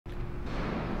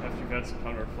got some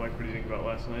time to reflect. What do you think about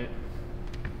last night?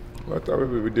 Well, I thought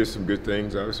we did some good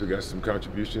things. Obviously, we got some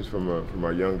contributions from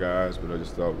our young guys, but I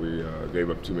just thought we gave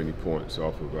up too many points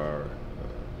off of our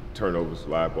turnovers,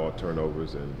 live ball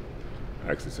turnovers, and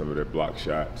actually some of their block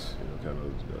shots. Kind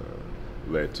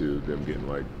of led to them getting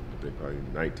I think probably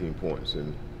 19 points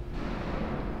in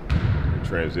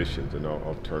transitions and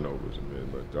off turnovers.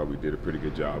 But I thought we did a pretty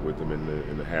good job with them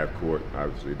in the half court.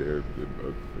 Obviously, they're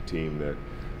a team that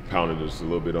pounded us a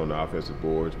little bit on the offensive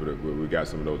boards, but we got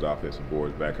some of those offensive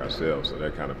boards back ourselves, so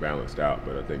that kind of balanced out.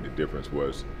 But I think the difference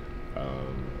was,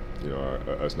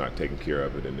 us not taking care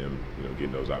of it and them,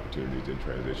 getting those opportunities in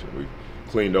transition. We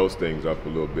cleaned those things up a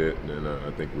little bit, and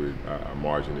I think our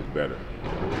margin is better.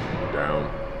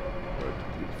 Down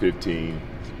 15,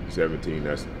 17.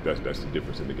 That's the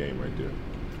difference in the game right there.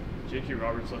 J.K.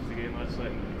 Roberts left the game last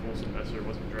night, and Cole Sylvester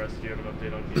wasn't dressed. Do you have an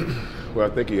update on him?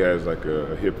 Well, I think he has like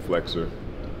a hip flexor.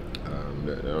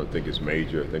 I don't think it's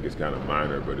major. I think it's kind of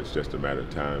minor, but it's just a matter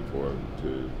of time for him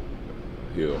to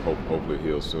heal. Hopefully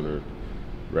heal sooner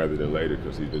rather than later,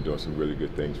 because he's been doing some really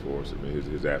good things for us. I mean,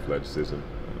 his athleticism,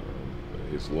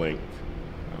 his length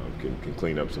can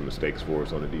clean up some mistakes for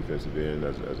us on the defensive end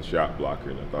as a shot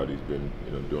blocker, and I thought he's been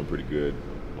doing pretty good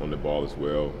on the ball as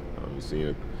well. He's seen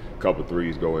a couple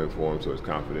threes go in for him, so his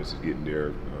confidence is getting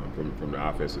there from the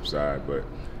offensive side. But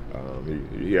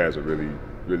he has a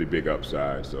really big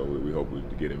upside, so we hope we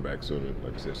get him back sooner,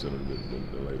 like I said, sooner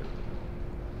than later.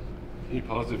 Any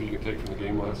positive you can take from the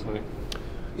game last night?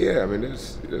 Yeah, I mean,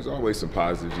 there's always some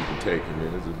positives you can take. I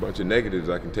mean, there's a bunch of negatives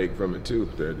I can take from it too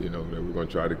that that we're going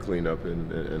to try to clean up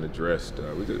and address.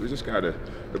 We just got to.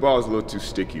 The ball is a little too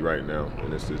sticky right now,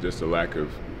 and it's just a lack of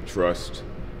trust.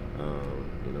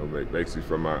 Basically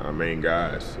from our main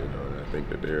guys. And I think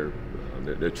that they're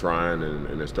trying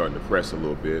and they're starting to press a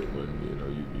little bit when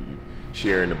you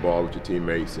sharing the ball with your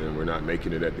teammates, and we're not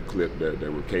making it at the clip that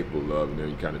we're capable of, and then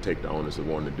you kind of take the onus of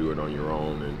wanting to do it on your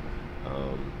own. And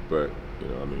but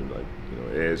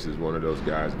Ez is one of those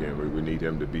guys. Again, we need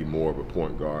him to be more of a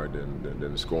point guard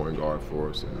than a scoring guard for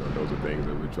us, and those are things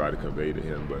that we try to convey to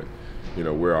him. But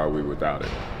where are we without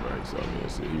him, right? So I mean,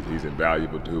 he's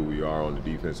invaluable to who we are on the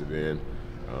defensive end.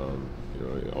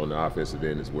 On the offensive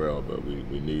end as well, but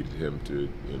we need him to,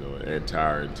 and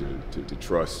Tyron to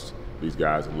trust these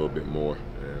guys a little bit more.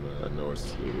 And I know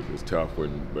it's tough,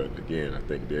 but again, I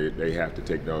think they have to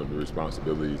take down the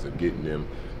responsibilities of getting them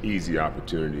easy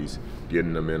opportunities,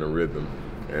 getting them in a rhythm,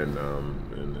 and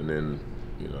then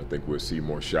I think we'll see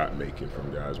more shot making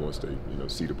from guys once they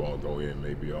see the ball go in,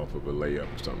 maybe off of a layup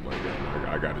or something like that. And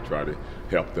I got to try to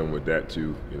help them with that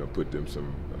too. Put them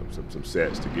some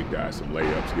sets to get guys some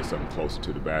layups, get something closer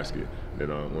to the basket.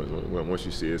 Once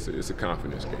you see it, it's a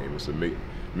confidence game. It's a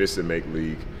miss and make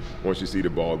league. Once you see the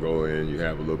ball go in, you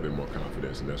have a little bit more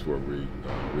confidence, and that's where we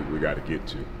got to get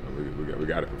to. We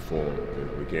got to perform.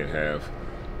 We can't have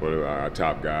one of our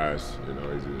top guys,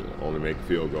 only make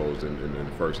field goals in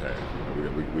the first half.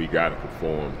 We got to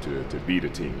perform to beat a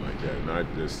team like that, not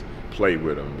just play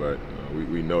with them, but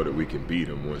we know that we can beat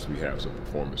them once we have some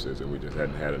performances, and we just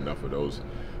hadn't had enough of those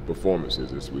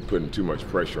performances. We're putting too much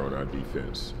pressure on our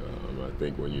defense. I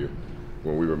think when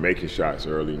we were making shots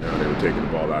early, now they were taking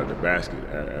the ball out of the basket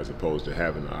as opposed to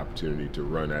having the opportunity to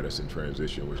run at us in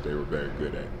transition, which they were very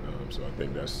good at. So I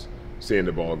think that's seeing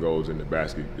the ball goes in the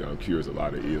basket cures a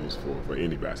lot of ills for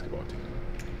any basketball team.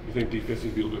 You think defense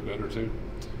will be a little bit better too?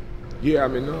 Yeah,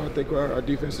 I think our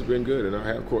defense has been good in our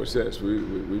half-court sets.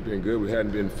 We've been good. We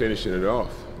hadn't been finishing it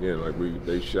off. They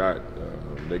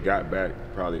got back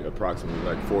probably approximately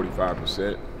like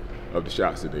 45% of the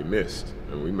shots that they missed,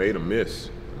 and we made them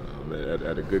miss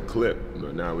at a good clip.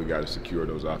 Now we got to secure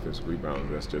those offensive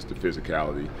rebounds. That's just the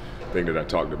physicality thing that I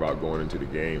talked about going into the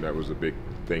game. That was a big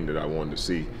thing that I wanted to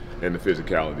see, and the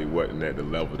physicality wasn't at the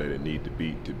level that it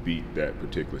needed to beat that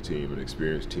particular team, an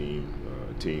experienced team,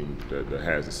 a team that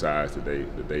has the size that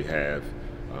they have,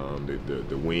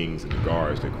 the wings and the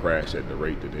guards that crash at the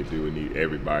rate that they do, and need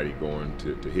everybody going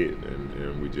to hit,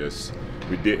 and we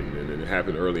didn't, and it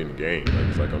happened early in the game.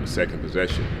 It's like on the second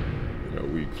possession.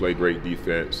 We play great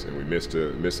defense, and we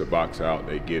miss a box out.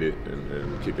 They get it,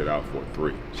 and we kick it out for a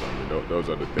three. So those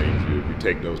are the things. If you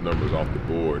take those numbers off the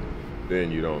board,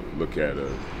 then you don't look at a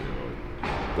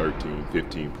 13,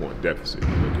 15-point deficit.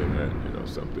 You're looking at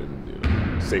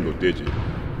something single digit,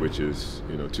 which is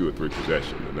 2 or 3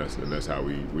 possessions, and that's how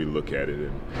we look at it.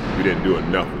 And we didn't do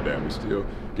enough of that. We still,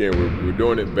 again, we're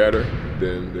doing it better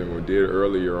than we did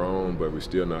earlier on, but we're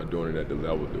still not doing it at the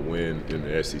level to win in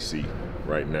the SEC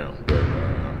right now. But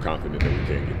I'm confident that we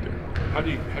can get there. How do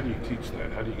you teach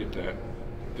that? How do you get that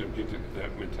them get to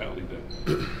that mentality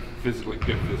to get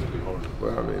physically harder?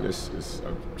 Well, I mean,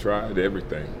 I've tried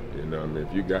everything. You know, I mean,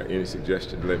 if you got any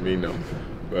suggestions, let me know.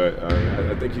 But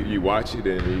I think you watch it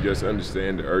and you just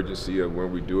understand the urgency of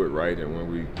when we do it right and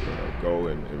when we go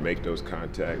and make those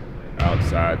contact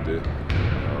outside the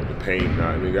paint. Now,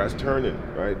 I mean, guys turning,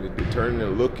 right? They're turning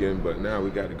and looking, but now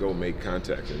we got to go make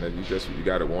contact, and you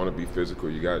got to want to be physical.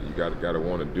 You got to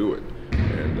want to do it.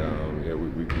 And yeah,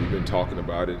 we've been talking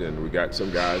about it, and we got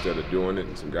some guys that are doing it,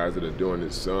 and some guys that are doing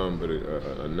it some, but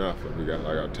enough. And we got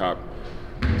like our top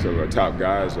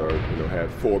guys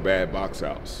have 4 bad box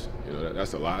outs. You know,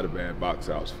 that's a lot of bad box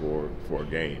outs for a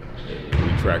game.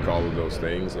 And we track all of those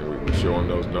things, and we show them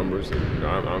those numbers. And you know,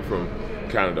 I'm from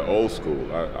kind of the old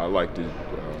school. I like to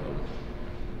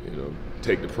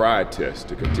take the pride test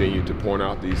to continue to point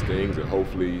out these things, and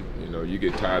hopefully, you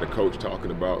get tired of coach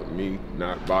talking about me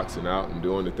not boxing out and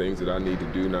doing the things that I need to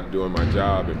do, not doing my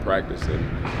job in practice,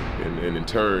 and in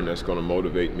turn, that's going to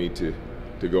motivate me to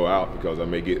go out because I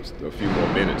may get a few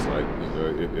more minutes, like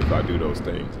if I do those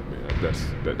things. I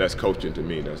mean, that's coaching to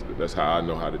me. That's how I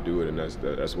know how to do it, and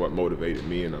that's what motivated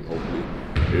me, and I'm hopefully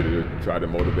it'll try to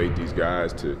motivate these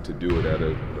guys to do it at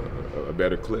a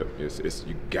better clip. It's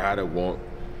you gotta want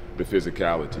the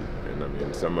physicality, and I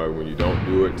mean, when you don't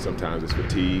do it, sometimes it's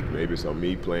fatigue. Maybe it's on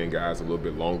me playing guys a little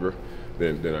bit longer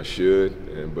than I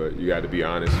should, but you got to be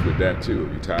honest with that too.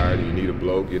 If you're tired and you need a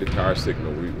blow, get a tire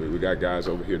signal. We got guys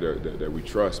over here that we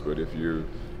trust, but if you're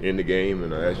in the game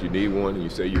and as you need one and you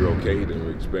say you're okay, then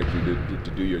we expect you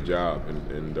to do your job,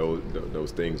 and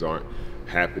those things aren't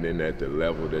happening at the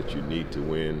level that you need to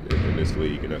win in this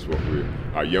league, and that's what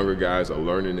our younger guys are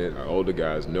learning it, our older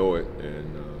guys know it, and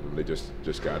they just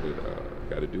got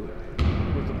to do it.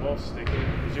 With the ball sticking,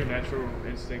 is your natural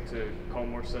instinct to call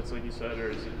more sets like you said, or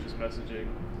is it just messaging?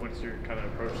 What is your kind of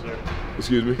approach there?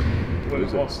 Excuse me? When the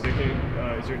ball's sticking,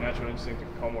 is your natural instinct to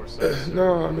call more sets?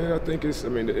 No, I mean, I think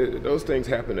those things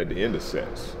happen at the end of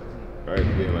sets, right?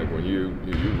 Again, like when you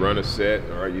run a set,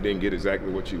 all right, you didn't get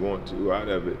exactly what you want to out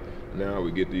of it. Now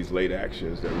we get these late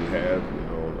actions that we have,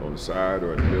 on the side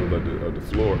or in the middle of the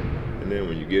floor, and then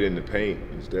when you get in the paint,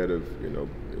 instead of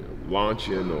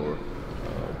launching or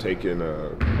taking a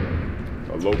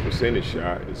low percentage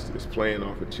shot, it's playing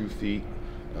off of 2 feet,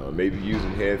 maybe using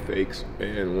head fakes,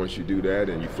 and once you do that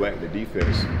and you flatten the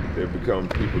defense, there become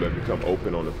people that become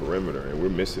open on the perimeter, and we're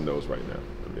missing those right now.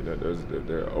 I mean,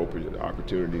 there are open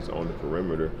opportunities on the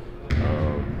perimeter,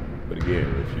 but again,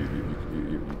 if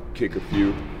you kick a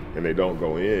few and they don't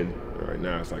go in, right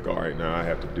now it's like, all right, now I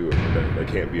have to do it. That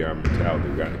can't be our mentality.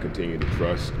 We've got to continue to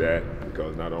trust that,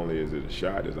 because not only is it a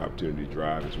shot, there's opportunity to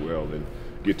drive as well and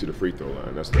get to the free throw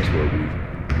line. That's where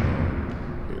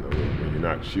when you're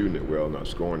not shooting it well, not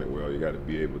scoring it well, you got to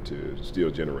be able to still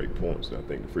generate points. And I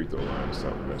think the free throw line is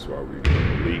something. That's why we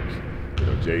leak.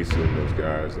 Jason, those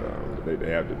guys, they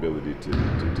have the ability to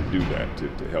do that,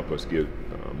 to help us get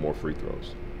more free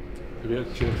throws. Have you had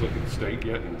a chance to look at the state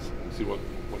yet and see what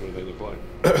do they look like?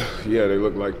 Yeah, they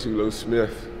look like Tulu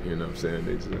Smith. You know what I'm saying?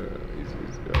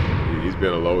 He's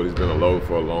been a load. He's been a load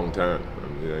for a long time. I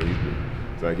mean,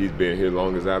 it's like he's been here as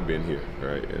long as I've been here,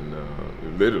 right? And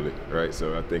literally, right?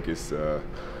 So I think it's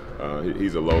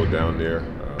he's a load down there.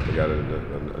 They got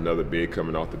another big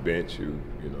coming off the bench who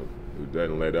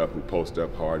doesn't let up, who posts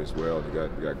up hard as well. They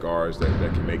got guards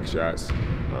that can make shots.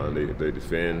 They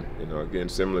defend. Again,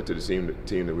 similar to the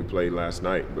team that we played last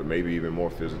night, but maybe even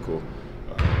more physical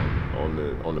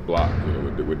on the block.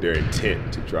 With their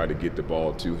intent to try to get the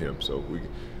ball to him. So we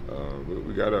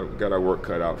got our work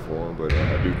cut out for him. But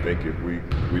I do think if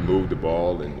we move the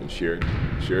ball and share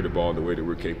the ball the way that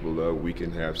we're capable of, we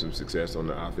can have some success on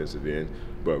the offensive end.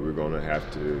 But we're going to have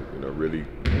to really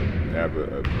have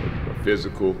a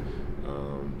physical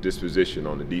disposition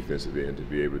on the defensive end to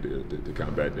be able to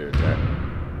combat their attack.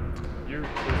 You're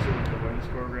closer with the women's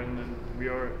program than we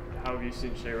are. How have you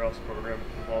seen Shea Ross' program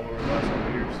evolve over the last couple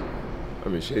of years? I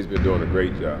mean, Shea's been doing a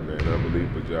great job, man.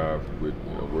 Unbelievable job with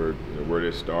where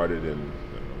this started and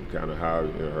kind of how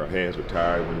her hands were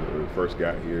tied when we first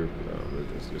got here.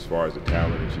 As far as the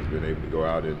talent, and she's been able to go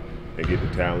out and get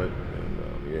the talent.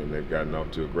 And again, they've gotten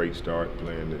off to a great start,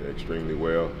 playing extremely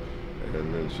well,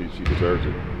 and then she deserves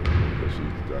it.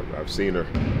 I've seen her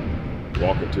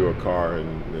walk into a car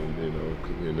in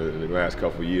the last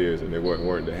couple of years, and they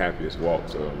weren't the happiest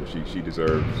walks. She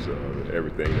deserves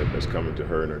everything that's coming to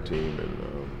her and her team,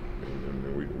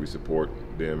 and we support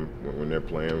them when they're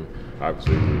playing.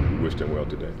 Obviously, we wish them well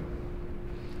today.